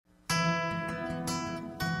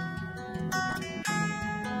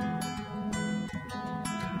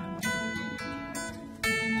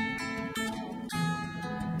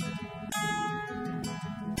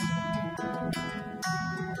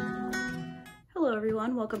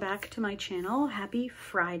everyone, welcome back to my channel. Happy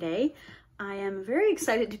Friday. I am very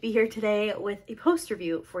excited to be here today with a post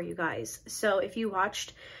review for you guys. So if you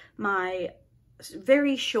watched my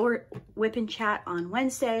very short whip and chat on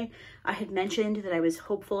Wednesday, I had mentioned that I was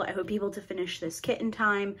hopeful I would be able to finish this kit in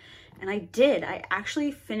time, and I did. I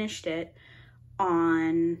actually finished it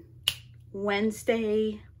on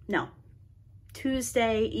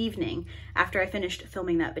Tuesday evening after I finished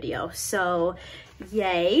filming that video. So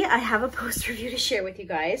yay, I have a post review to share with you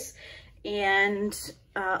guys, and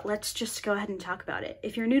let's just go ahead and talk about it.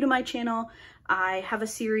 If you're new to my channel, I have a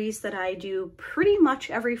series that I do pretty much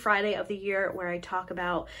every Friday of the year where I talk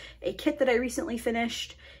about a kit that I recently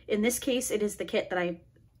finished. In this case, it is the kit that I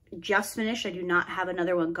just finished. I do not have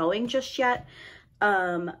another one going just yet,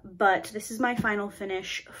 but this is my final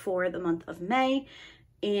finish for the month of May.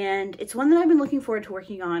 And it's one that I've been looking forward to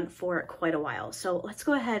working on for quite a while. So let's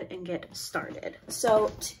go ahead and get started.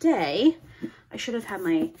 So today, I should have had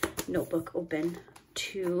my notebook open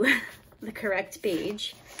to the correct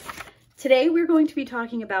page. Today, we're going to be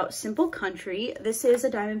talking about Simple Country. This is a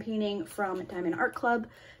diamond painting from Diamond Art Club.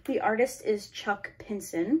 The artist is Chuck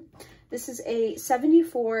Pinson. This is a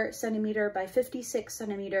 74 centimeter by 56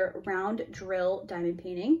 centimeter round drill diamond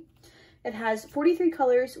painting. It has 43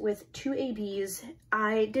 colors with 2 ABs.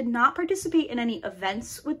 I did not participate in any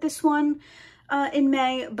events with this one in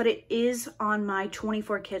May, but it is on my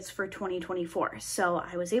 24 kits for 2024. So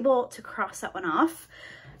I was able to cross that one off.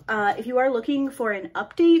 If you are looking for an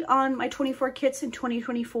update on my 24 kits in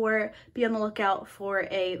 2024, be on the lookout for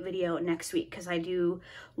a video next week, because I do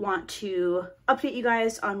want to update you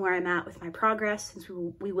guys on where I'm at with my progress, since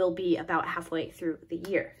we will be about halfway through the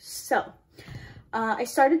year. So I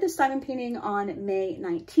started this diamond painting on May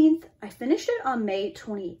 19th. I finished it on May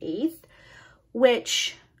 28th,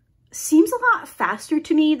 which seems a lot faster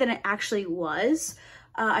to me than it actually was.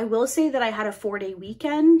 I will say that I had a 4-day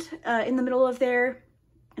weekend in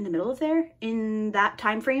that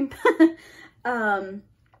time frame.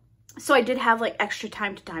 So I did have like extra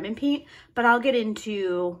time to diamond paint, but I'll get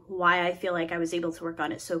into why I feel like I was able to work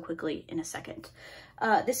on it so quickly in a second.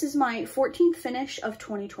 This is my 14th finish of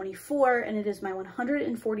 2024, and it is my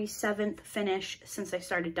 147th finish since I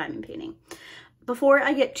started diamond painting. Before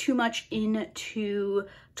I get too much into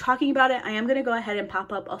talking about it, I am going to go ahead and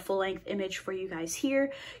pop up a full-length image for you guys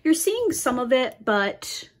here. You're seeing some of it,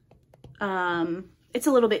 but it's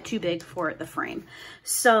a little bit too big for the frame.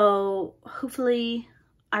 So hopefully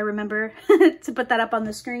I remember to put that up on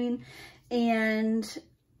the screen. And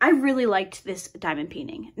I really liked this diamond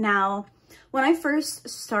painting. Now, when I first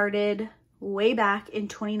started way back in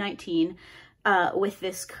 2019 with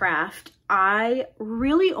this craft, I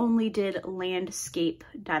really only did landscape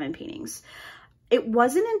diamond paintings. It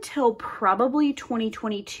wasn't until probably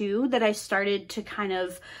 2022 that I started to kind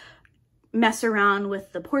of mess around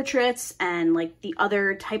with the portraits and like the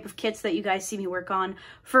other type of kits that you guys see me work on.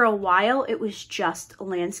 For a while, it was just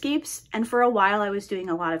landscapes, and for a while I was doing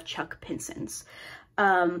a lot of Chuck Pinsons.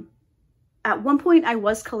 At one point, I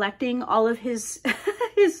was collecting all of his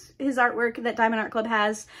his artwork that Diamond Art Club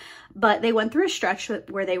has, but they went through a stretch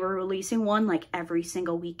where they were releasing one like every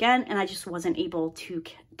single weekend, and I just wasn't able to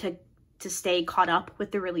stay caught up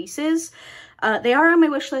with the releases. They are on my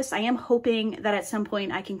wish list. I am hoping that at some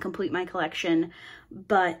point I can complete my collection,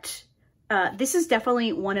 but this is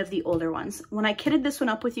definitely one of the older ones. When I kitted this one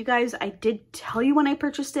up with you guys, I did tell you when I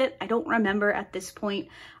purchased it. I don't remember at this point.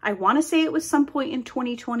 I want to say it was some point in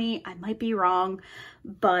 2020. I might be wrong,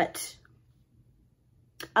 but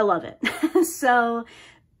I love it. So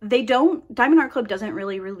Diamond Art Club doesn't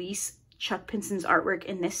really release Chuck Pinson's artwork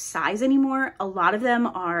in this size anymore. A lot of them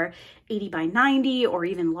are 80 by 90 or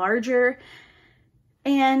even larger.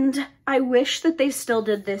 And I wish that they still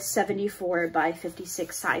did this 74 by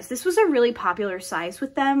 56 size. This was a really popular size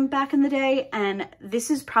with them back in the day, and this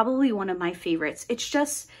is probably one of my favorites.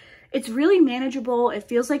 It's really manageable. It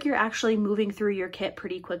feels like you're actually moving through your kit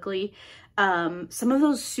pretty quickly. Some of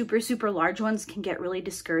those super, super large ones can get really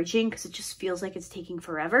discouraging because it just feels like it's taking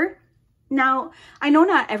forever. Now, I know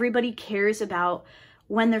not everybody cares about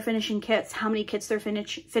when they're finishing kits, how many kits they're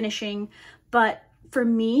finishing, but for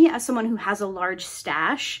me, as someone who has a large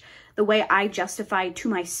stash, the way I justify to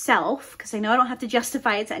myself, because I know I don't have to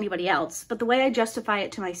justify it to anybody else, but the way I justify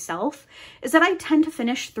it to myself is that I tend to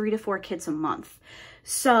finish 3 to 4 kits a month.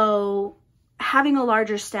 So having a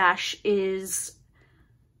larger stash is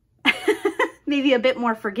maybe a bit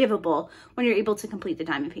more forgivable when you're able to complete the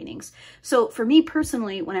diamond paintings. So for me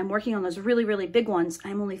personally, when I'm working on those really, really big ones,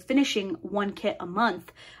 I'm only finishing 1 kit a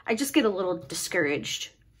month. I just get a little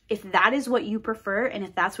discouraged. If that is what you prefer, and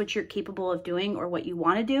if that's what you're capable of doing or what you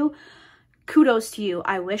want to do, kudos to you.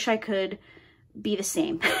 I wish I could be the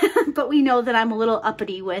same. But we know that I'm a little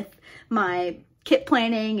uppity with my kit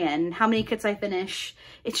planning and how many kits I finish.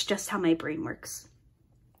 It's just how my brain works.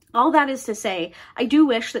 All that is to say, I do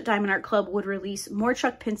wish that Diamond Art Club would release more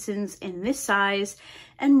Chuck Pinsons in this size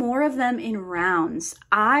and more of them in rounds.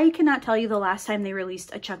 I cannot tell you the last time they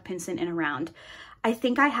released a Chuck Pinson in a round. I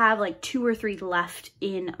think I have like 2 or 3 left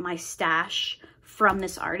in my stash from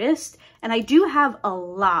this artist, and I do have a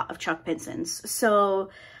lot of Chuck Pinsons. So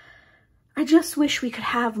I just wish we could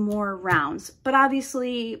have more rounds, but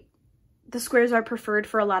obviously the squares are preferred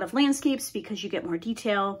for a lot of landscapes because you get more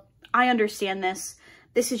detail. I understand this.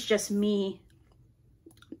 This is just me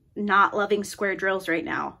not loving square drills right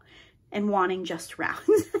now and wanting just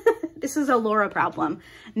rounds. This is a Laura problem,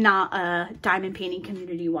 not a diamond painting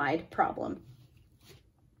community-wide problem.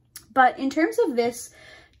 But in terms of this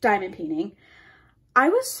diamond painting, I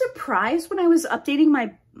was surprised when I was updating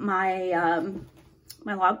my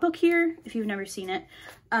logbook here, if you've never seen it.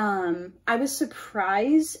 I was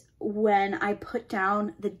surprised when I put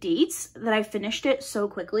down the dates that I finished it so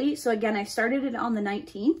quickly. So again, I started it on the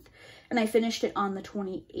 19th and I finished it on the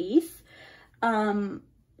 28th.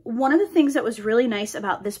 One of the things that was really nice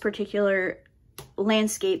about this particular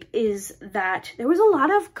landscape is that there was a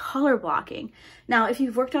lot of color blocking. Now, if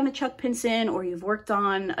you've worked on a Chuck Pinson or you've worked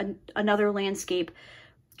on another landscape,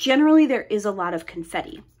 generally there is a lot of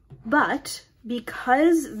confetti. But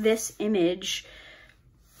because this image,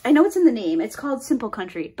 I know it's in the name, it's called Simple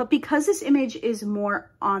Country, but because this image is more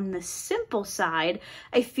on the simple side,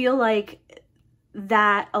 I feel like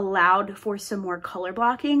that allowed for some more color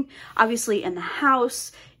blocking. Obviously in the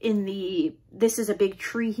house, this is a big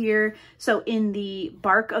tree here, so in the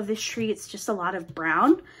bark of this tree, it's just a lot of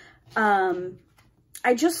brown.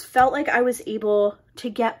 I just felt like I was able to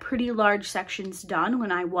get pretty large sections done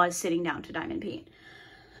when I was sitting down to diamond paint.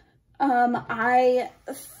 I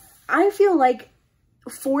feel like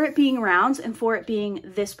for it being rounds and for it being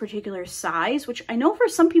this particular size, which I know for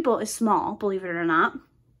some people is small, believe it or not,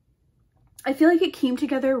 I feel like it came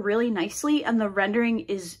together really nicely and the rendering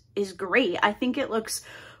is great. I think it looks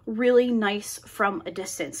really nice from a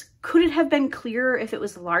distance. Could it have been clearer if it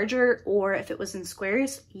was larger or if it was in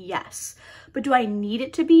squares? Yes. But do I need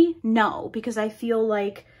it to be? No, because I feel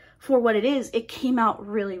like for what it is, it came out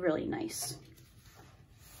really, really nice.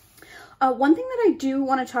 One thing that I do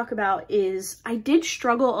want to talk about is I did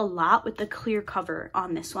struggle a lot with the clear cover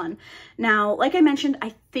on this one. Now, like I mentioned,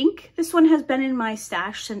 I think this one has been in my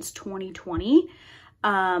stash since 2020.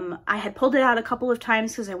 I had pulled it out a couple of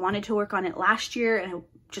times because I wanted to work on it last year and I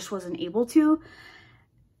just wasn't able to.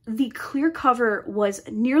 The clear cover was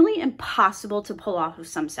nearly impossible to pull off of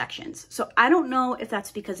some sections. So I don't know if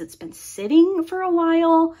that's because it's been sitting for a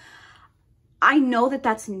while. I know that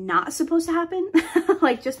that's not supposed to happen.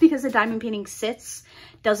 Like, just because the diamond painting sits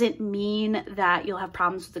doesn't mean that you'll have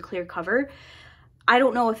problems with the clear cover. I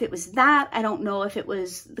don't know if it was that. I don't know if it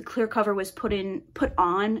was the clear cover was put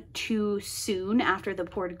on too soon after the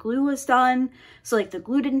poured glue was done. So like the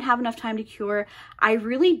glue didn't have enough time to cure. I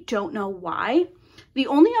really don't know why. The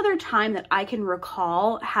only other time that I can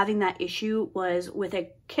recall having that issue was with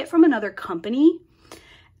a kit from another company.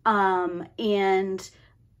 And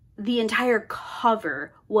the entire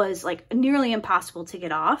cover was like nearly impossible to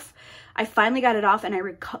get off. I finally got it off and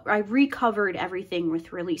I recovered everything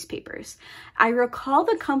with release papers. I recall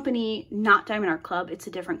the company, not Diamond Art Club, it's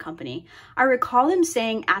a different company. I recall them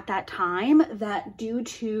saying at that time that due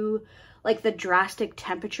to like the drastic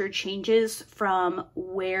temperature changes from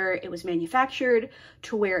where it was manufactured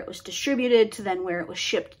to where it was distributed to then where it was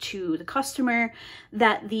shipped to the customer,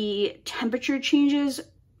 that the temperature changes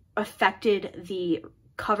affected the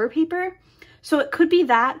cover paper. So it could be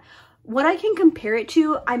that. What I can compare it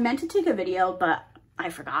to, I meant to take a video, but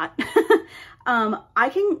I forgot.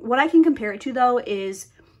 What I can compare it to though is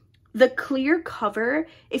the clear cover.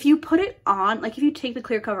 If you put it on, like if you take the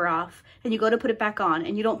clear cover off and you go to put it back on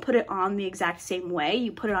and you don't put it on the exact same way,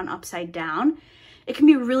 you put it on upside down, it can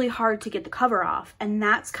be really hard to get the cover off. And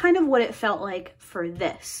that's kind of what it felt like for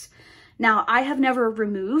this. Now, I have never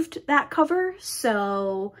removed that cover,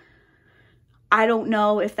 so I don't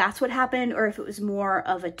know if that's what happened or if it was more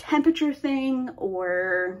of a temperature thing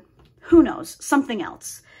or who knows, something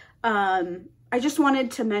else. I just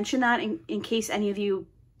wanted to mention that in case any of you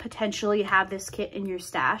potentially have this kit in your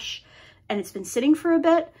stash and it's been sitting for a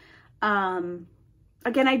bit.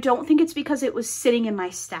 Again, I don't think it's because it was sitting in my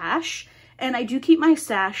stash, and I do keep my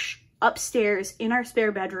stash upstairs in our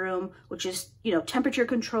spare bedroom, which is, you know, temperature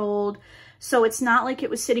controlled. So it's not like it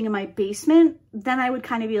was sitting in my basement. Then I would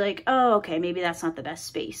kind of be like, oh, okay, maybe that's not the best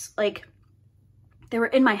space. Like, they were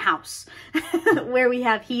in my house where we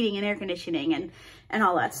have heating and air conditioning and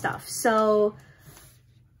all that stuff. So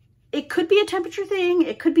it could be a temperature thing.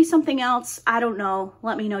 It could be something else. I don't know.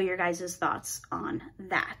 Let me know your guys' thoughts on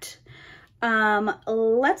that.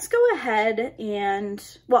 Let's go ahead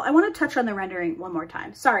and, well, I want to touch on the rendering one more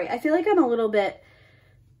time. Sorry, I feel like I'm a little bit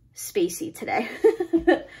spacey today,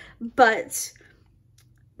 but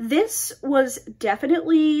this was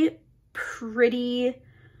definitely pretty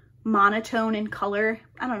monotone in color.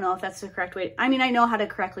 I don't know if that's the correct way. I mean, I know how to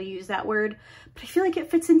correctly use that word, but I feel like it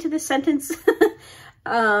fits into this sentence.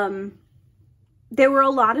 There were a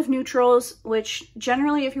lot of neutrals, which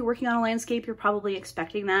generally if you're working on a landscape, you're probably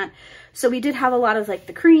expecting that. So we did have a lot of like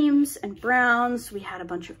the creams and browns. We had a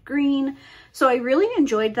bunch of green. So I really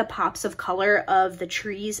enjoyed the pops of color of the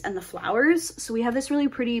trees and the flowers. So we have this really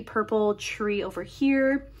pretty purple tree over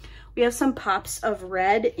here. We have some pops of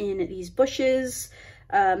red in these bushes.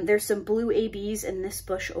 There's some blue ABs in this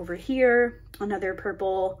bush over here. Another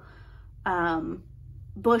purple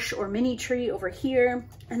bush or mini tree over here,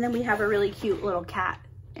 and then we have a really cute little cat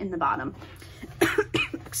in the bottom.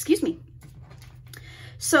 Excuse me.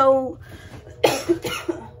 So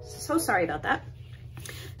so sorry about that.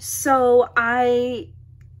 So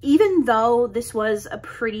even though this was a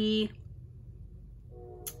pretty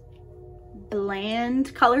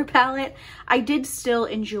bland color palette, I did still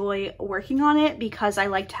enjoy working on it because I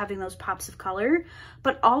liked having those pops of color,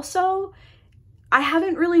 but also I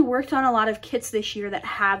haven't really worked on a lot of kits this year that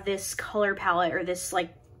have this color palette or this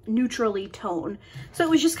like neutrally tone. So it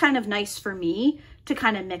was just kind of nice for me to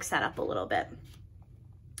kind of mix that up a little bit.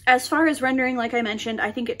 As far as rendering, like I mentioned,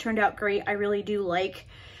 I think it turned out great. I really do like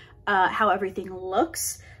how everything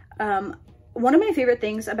looks. One of my favorite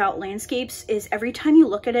things about landscapes is every time you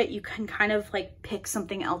look at it, you can kind of like pick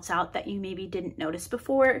something else out that you maybe didn't notice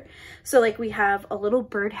before. So like we have a little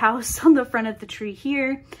birdhouse on the front of the tree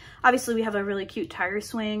here. Obviously we have a really cute tire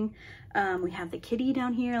swing. We have the kitty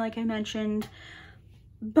down here, like I mentioned.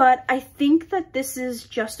 But I think that this is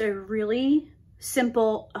just a really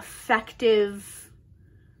simple, effective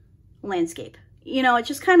landscape. You know, it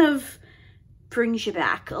just kind of brings you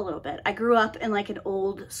back a little bit. I grew up in like an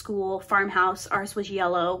old school farmhouse. Ours was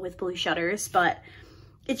yellow with blue shutters, but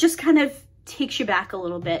it just kind of takes you back a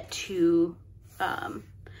little bit to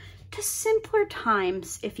simpler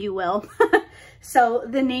times, if you will. So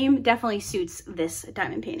the name definitely suits this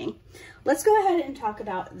diamond painting. Let's go ahead and talk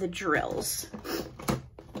about the drills.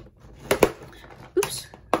 Oops.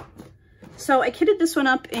 So I kitted this one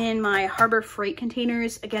up in my Harbor Freight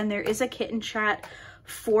containers. Again, there is a kit in chat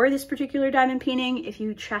for this particular diamond painting. If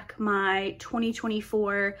you check my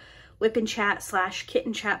 2024 whip and chat / kit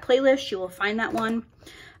and chat playlist, you will find that one.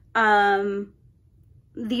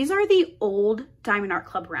 These are the old Diamond Art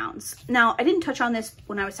Club rounds. Now, I didn't touch on this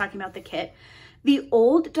when I was talking about the kit. The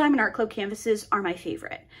old Diamond Art Club canvases are my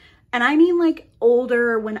favorite. And I mean like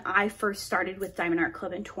older when I first started with Diamond Art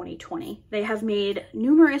Club in 2020. They have made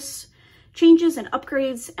numerous changes and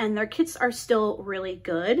upgrades, and their kits are still really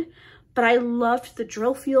good. But I loved the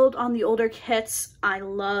drill field on the older kits. I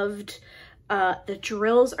loved the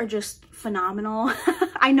drills are just phenomenal.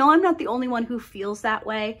 I know I'm not the only one who feels that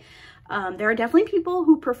way. There are definitely people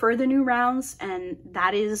who prefer the new rounds, and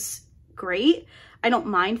that is great. I don't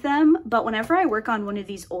mind them, but whenever I work on one of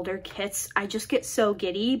these older kits, I just get so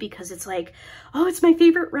giddy because it's like, oh, it's my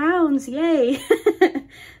favorite rounds, yay.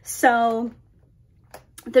 So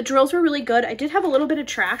the drills were really good. I did have a little bit of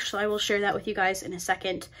trash, so I will share that with you guys in a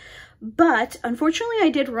second. But unfortunately, I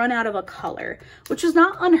did run out of a color, which is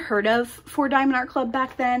not unheard of for Diamond Art Club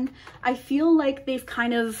back then. I feel like they've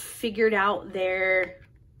kind of figured out their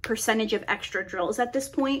percentage of extra drills at this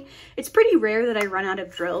point. It's pretty rare that I run out of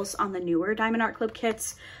drills on the newer Diamond Art Club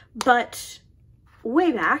kits, but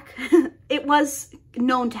way back, it was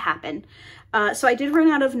known to happen. So I did run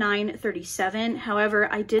out of 937.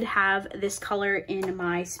 However, I did have this color in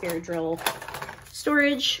my spare drill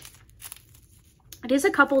storage. It is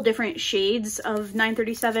a couple different shades of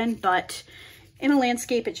 937, but in a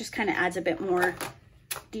landscape, it just kind of adds a bit more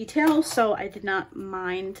detail, so I did not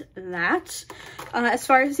mind that. As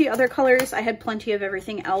far as the other colors, I had plenty of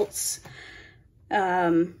everything else,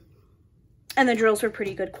 and the drills were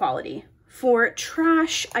pretty good quality. For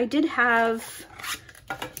trash, I did have,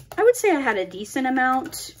 I would say I had a decent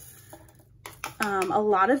amount. A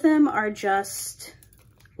lot of them are just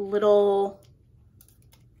little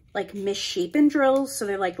like misshapen drills, so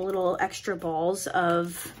they're like little extra balls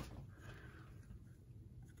of,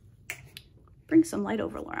 bring some light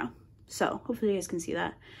over, Laura. So hopefully you guys can see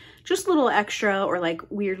that. Just little extra or like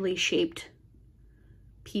weirdly shaped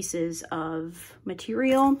pieces of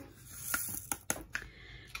material.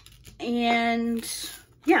 And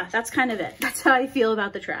yeah, that's kind of it. That's how I feel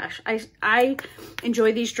about the trash. I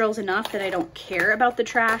enjoy these drills enough that I don't care about the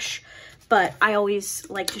trash, but I always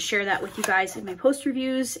like to share that with you guys in my post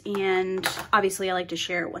reviews, and obviously I like to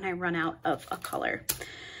share it when I run out of a color.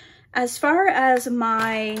 As far as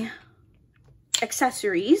my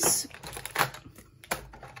accessories,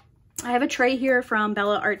 I have a tray here from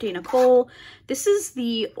Bella Art de Nicole. This is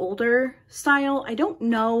the older style. I don't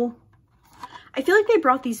know. I feel like they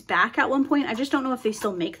brought these back at one point. I just don't know if they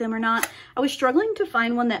still make them or not. I was struggling to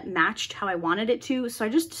find one that matched how I wanted it to, so I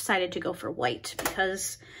just decided to go for white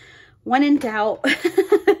because when in doubt,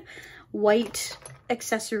 white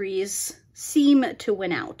accessories seem to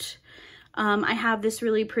win out. I have this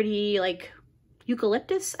really pretty like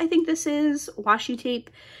eucalyptus, I think this is, washi tape.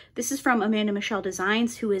 This is from Amanda Michelle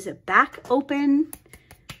Designs, who is back open.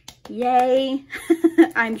 Yay.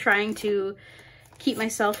 I'm trying to keep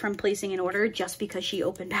myself from placing an order just because she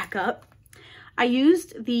opened back up. I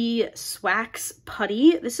used the Swax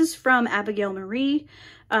putty. This is from Abigail Marie.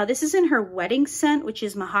 This is in her wedding scent, which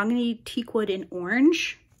is mahogany, teakwood, and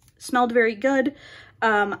orange. Smelled very good.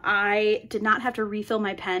 I did not have to refill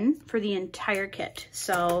my pen for the entire kit.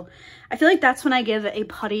 So I feel like that's when I give a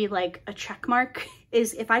putty like a check mark,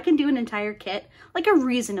 is if I can do an entire kit, like a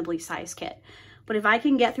reasonably sized kit. But if I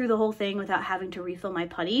can get through the whole thing without having to refill my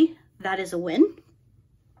putty, that is a win.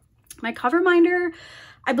 My cover minder,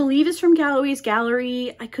 I believe, is from Galloway's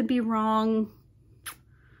Gallery. I could be wrong.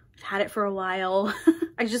 I've had it for a while.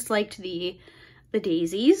 I just liked the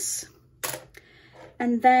daisies.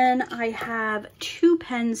 And then I have two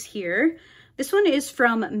pens here. This one is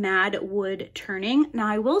from Mad Wood Turning. Now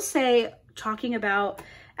I will say, talking about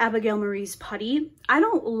Abigail Marie's putty, I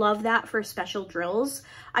don't love that for special drills.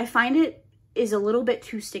 I find it is a little bit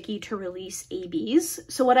too sticky to release ABs.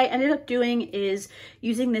 So what I ended up doing is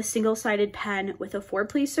using this single-sided pen with a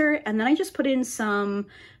 4-placer, and then I just put in some,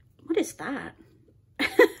 what is that?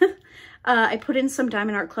 I put in some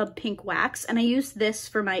Diamond Art Club pink wax, and I used this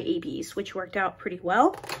for my ABs, which worked out pretty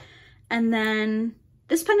well. And then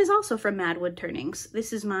this pen is also from Mad Wood Turnings.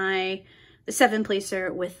 This is the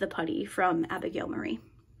 7-placer with the putty from Abigail Marie.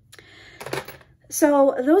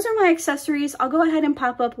 So those are my accessories. I'll go ahead and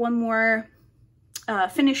pop up one more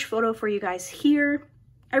finished photo for you guys here.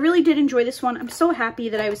 I really did enjoy this one. I'm so happy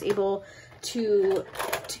that I was able to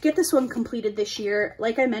get this one completed this year.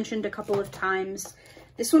 Like I mentioned a couple of times,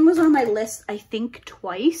 this one was on my list, I think,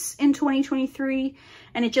 twice in 2023,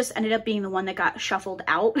 and it just ended up being the one that got shuffled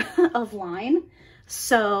out of line.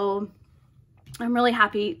 So I'm really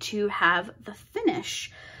happy to have the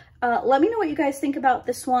finish. Let me know what you guys think about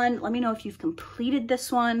this one. Let me know if you've completed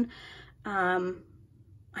this one.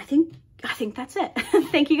 I think that's it.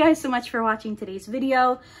 Thank you guys so much for watching today's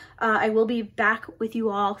video. I will be back with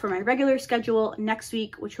you all for my regular schedule next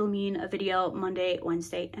week, which will mean a video Monday,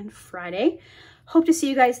 Wednesday, and Friday. Hope to see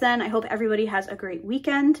you guys then. I hope everybody has a great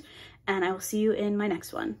weekend, and I will see you in my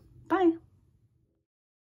next one. Bye.